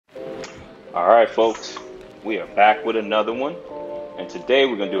All right, folks, we are back with another one, and today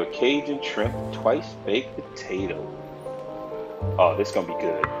we're gonna do a Cajun shrimp twice baked potato. Oh, this is gonna be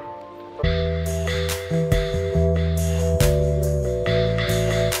good.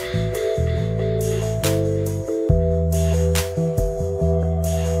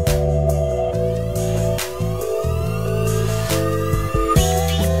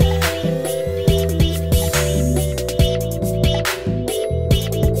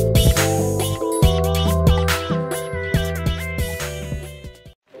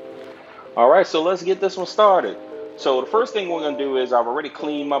 All right, so let's get this one started. So the first thing we're gonna do is I've already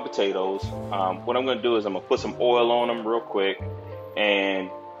cleaned my potatoes. What I'm gonna do is I'm gonna put some oil on them real quick, and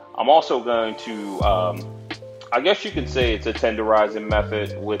I'm also going to, I guess you could say it's a tenderizing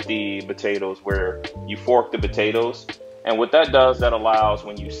method with the potatoes where you fork the potatoes. And what that does, that allows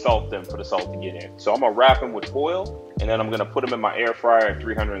when you salt them for the salt to get in. So I'm gonna wrap them with foil, and then I'm gonna put them in my air fryer at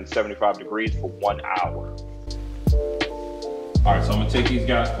 375 degrees for 1 hour. All right, so I'm gonna take these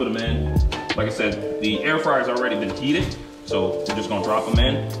guys, put them in. Like I said, the air fryer's already been heated, so we're just gonna drop them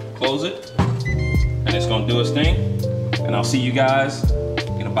in, close it, and it's gonna do its thing. And I'll see you guys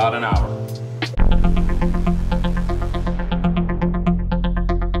in about an hour.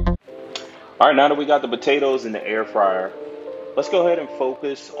 All right, now that we got the potatoes in the air fryer, let's go ahead and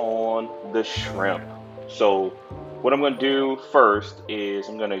focus on the shrimp. So what I'm gonna do first is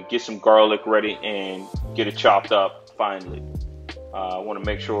I'm gonna get some garlic ready and get it chopped up finely. I want to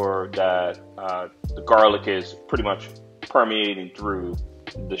make sure that the garlic is pretty much permeating through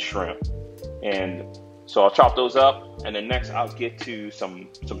the shrimp. And so I'll chop those up, and then next I'll get to some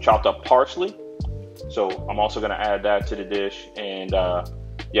chopped up parsley. So I'm also going to add that to the dish. And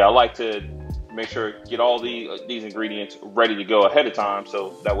yeah, I like to make sure get all these ingredients ready to go ahead of time,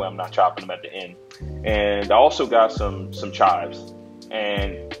 so that way I'm not chopping them at the end. And I also got some chives,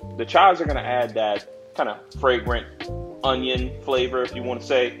 and the chives are going to add that kind of fragrant onion flavor, if you want to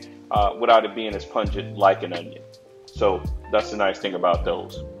say, without it being as pungent like an onion. So that's the nice thing about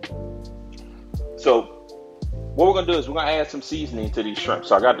those. So what we're gonna do is we're gonna add some seasoning to these shrimp.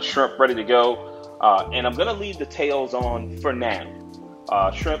 So I got the shrimp ready to go, and I'm gonna leave the tails on for now.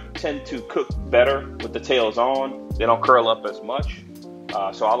 Shrimp tend to cook better with the tails on. They don't curl up as much.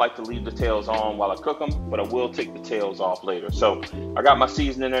 So I like to leave the tails on while I cook them, but I will take the tails off later. So I got my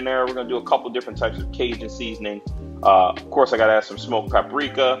seasoning in there. We're gonna do a couple different types of Cajun seasoning. Of course, I gotta add some smoked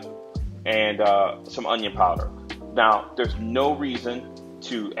paprika and some onion powder. Now, there's no reason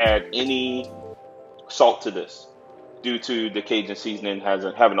to add any salt to this due to the Cajun seasoning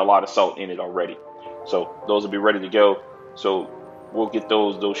having a lot of salt in it already. So those will be ready to go. So we'll get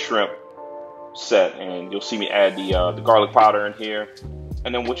those shrimp set, and you'll see me add the garlic powder in here.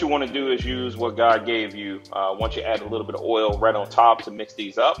 And then what you want to do is use what God gave you. Once you add a little bit of oil right on top to mix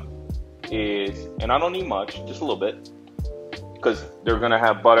these up, and I don't need much, just a little bit, because they're gonna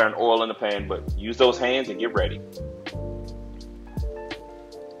have butter and oil in the pan, but use those hands and get ready.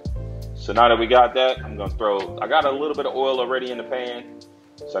 So now that we got that, I got a little bit of oil already in the pan,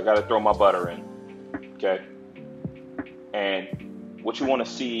 so I gotta throw my butter in, okay? And what you wanna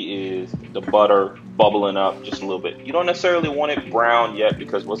see is the butter bubbling up just a little bit. You don't necessarily want it brown yet,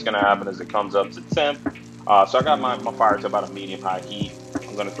 because what's gonna happen is it comes up to temp. So I got my fire to about a medium-high heat.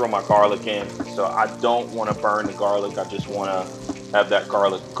 I'm gonna throw my garlic in. So I don't wanna burn the garlic. I just wanna have that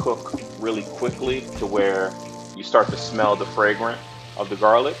garlic cook really quickly to where you start to smell the fragrance of the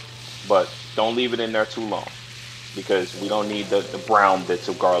garlic, but don't leave it in there too long, because we don't need the brown bits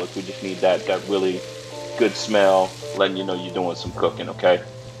of garlic. We just need that really good smell, letting you know you're doing some cooking, okay?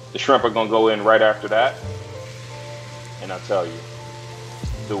 The shrimp are gonna go in right after that. And I'll tell you,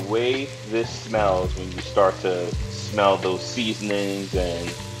 the way this smells when you start to smell those seasonings and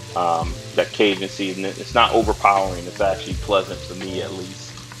that Cajun seasoning, it's not overpowering. It's actually pleasant for me, at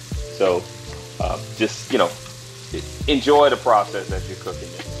least. So just, enjoy the process as you're cooking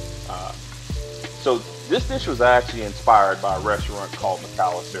it. So this dish was actually inspired by a restaurant called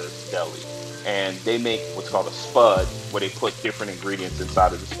McAllister's Deli, and they make what's called a spud, where they put different ingredients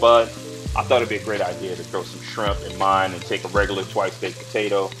inside of the spud. I thought it'd be a great idea to throw some shrimp in mine and take a regular twice baked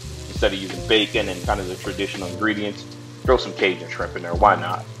potato, instead of using bacon and kind of the traditional ingredients, throw some Cajun shrimp in there. Why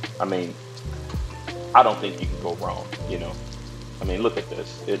not? I mean, I don't think you can go wrong, I mean, look at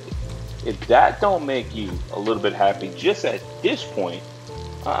this. If that don't make you a little bit happy just at this point,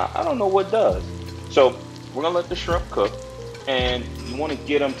 I don't know what does. So we're gonna let the shrimp cook, and you want to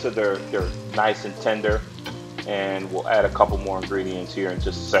get them to they're nice and tender. And we'll add a couple more ingredients here in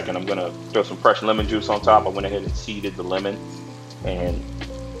just a second. I'm gonna throw some fresh lemon juice on top. I went ahead and seeded the lemon and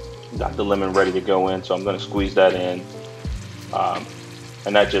got the lemon ready to go in, so I'm gonna squeeze that in.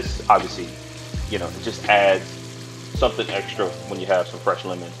 And that just obviously, it just adds something extra when you have some fresh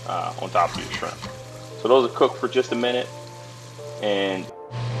lemon on top of your shrimp. So those are cooked for just a minute, and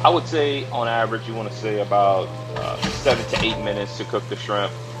I would say on average you want to say about 7 to 8 minutes to cook the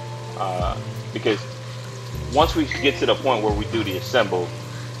shrimp, because once we get to the point where we do the assemble,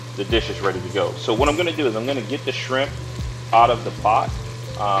 the dish is ready to go. So what I'm going to do is I'm going to get the shrimp out of the pot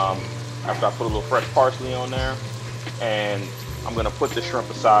after I put a little fresh parsley on there, and I'm going to put the shrimp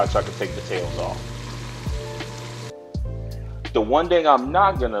aside so I can take the tails off. The one thing I'm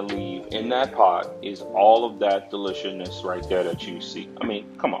not going to leave in that pot is all of that deliciousness right there that you see. I mean,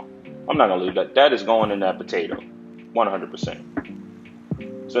 come on. I'm not going to leave that. That is going in that potato,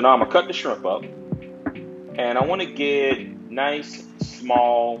 100%. So now I'm going to cut the shrimp up, and I want to get nice,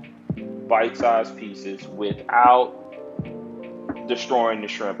 small, bite-sized pieces without destroying the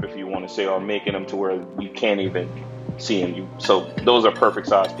shrimp, if you want to say, or making them to where you can't even see them. So those are perfect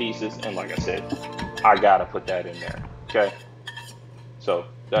sized pieces, and like I said, I got to put that in there, okay? So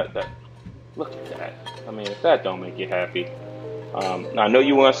that look at that. I mean, if that don't make you happy. Now I know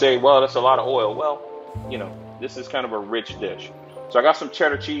you want to say, well, that's a lot of oil. Well, this is kind of a rich dish. So I got some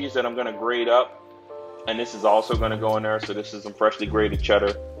cheddar cheese that I'm going to grate up, and this is also going to go in there. So this is some freshly grated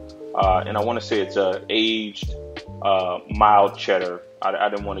cheddar, and I want to say it's a aged mild cheddar. I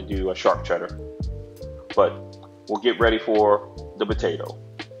didn't want to do a sharp cheddar, but we'll get ready for the potato.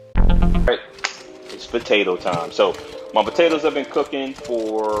 All right, it's potato time. So my potatoes have been cooking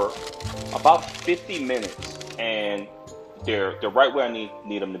for about 50 minutes, and they're right where I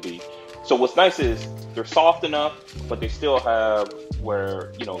need them to be. So what's nice is they're soft enough, but they still have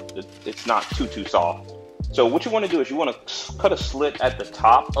where, it's not too soft. So what you want to do is you want to cut a slit at the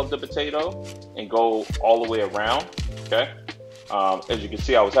top of the potato and go all the way around, okay? As you can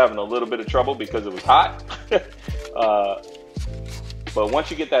see, I was having a little bit of trouble because it was hot. But once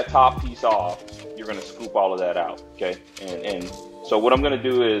you get that top piece off, you're going to scoop all of that out, okay? And so what I'm going to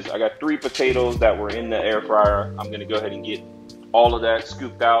do is I got 3 potatoes that were in the air fryer. I'm going to go ahead and get all of that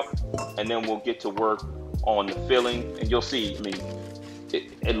scooped out, and then we'll get to work on the filling. And you'll see, I mean,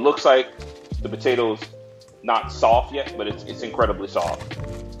 it looks like the potatoes not soft yet, but it's incredibly soft.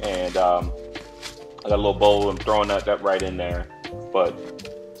 And I got a little bowl. I'm throwing that right in there. But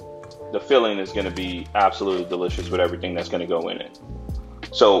the filling is going to be absolutely delicious with everything that's going to go in it.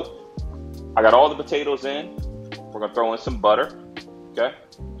 So I got all the potatoes in. We're going to throw in some butter, okay?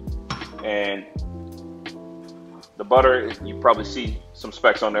 And the butter, you probably see some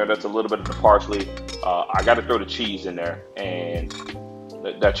specks on there. That's a little bit of the parsley. I got to throw the cheese in there, and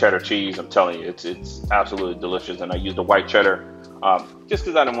that cheddar cheese, I'm telling you, it's absolutely delicious. And I used the white cheddar just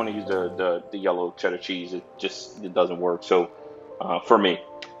because I didn't want to use the yellow cheddar cheese. It doesn't work. So for me,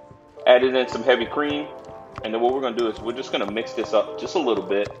 added in some heavy cream, and then what we're going to do is we're just going to mix this up just a little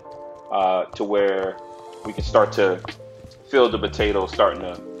bit to where we can start to feel the potatoes starting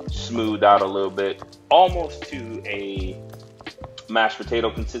to smooth out a little bit, almost to a mashed potato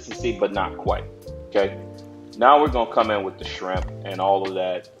consistency, but not quite. Okay, now we're going to come in with the shrimp and all of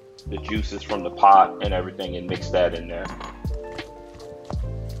that, the juices from the pot and everything, and mix that in there.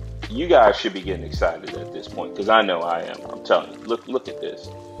 You guys should be getting excited at this point, because I know I am. I'm telling you, look at this.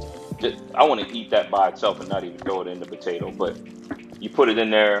 I want to eat that by itself and not even throw it in the potato, but you put it in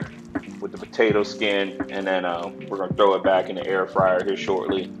there with the potato skin, and then we're going to throw it back in the air fryer here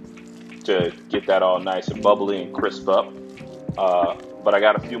shortly to get that all nice and bubbly and crisp up. But I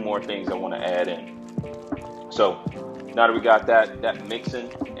got a few more things I want to add in. So now that we got that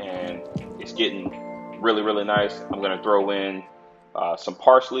mixing and it's getting really, really nice, I'm going to throw in some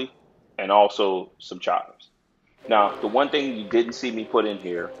parsley and also some chives. Now, the one thing you didn't see me put in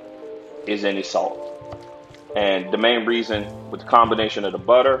here is any salt. And the main reason, with the combination of the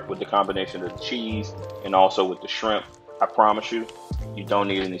butter, with the combination of the cheese, and also with the shrimp, I promise you, you don't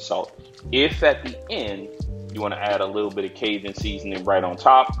need any salt. If at the end you want to add a little bit of Cajun seasoning right on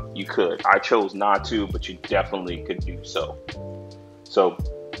top, you could. I chose not to, but you definitely could do so. So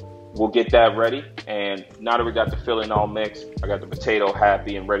we'll get that ready. And now that we got the filling all mixed, I got the potato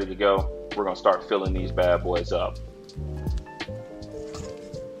happy and ready to go, we're going to start filling these bad boys up.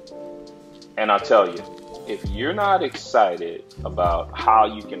 And I'll tell you, if you're not excited about how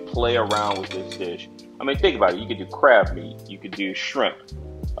you can play around with this dish, I mean, think about it. You could do crab meat, you could do shrimp,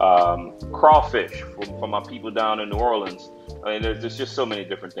 crawfish for my people down in New Orleans. I mean, there's just so many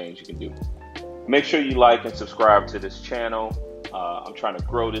different things you can do. Make sure you like and subscribe to this channel. I'm trying to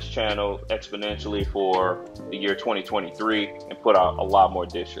grow this channel exponentially for the year 2023 and put out a lot more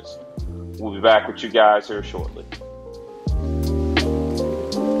dishes. We'll be back with you guys here shortly.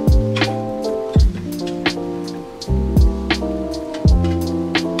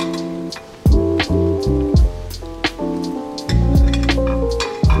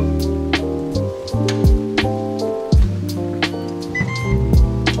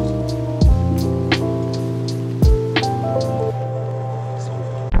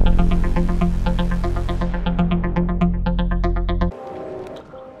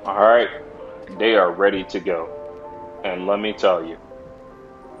 ready to go. And let me tell you,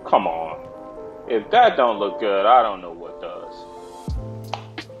 come on. If that don't look good, I don't know what does.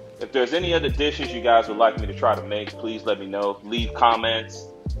 If there's any other dishes you guys would like me to try to make, please let me know. Leave comments,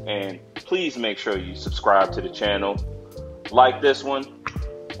 and please make sure you subscribe to the channel. Like this one,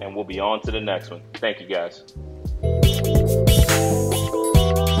 and we'll be on to the next one. Thank you, guys.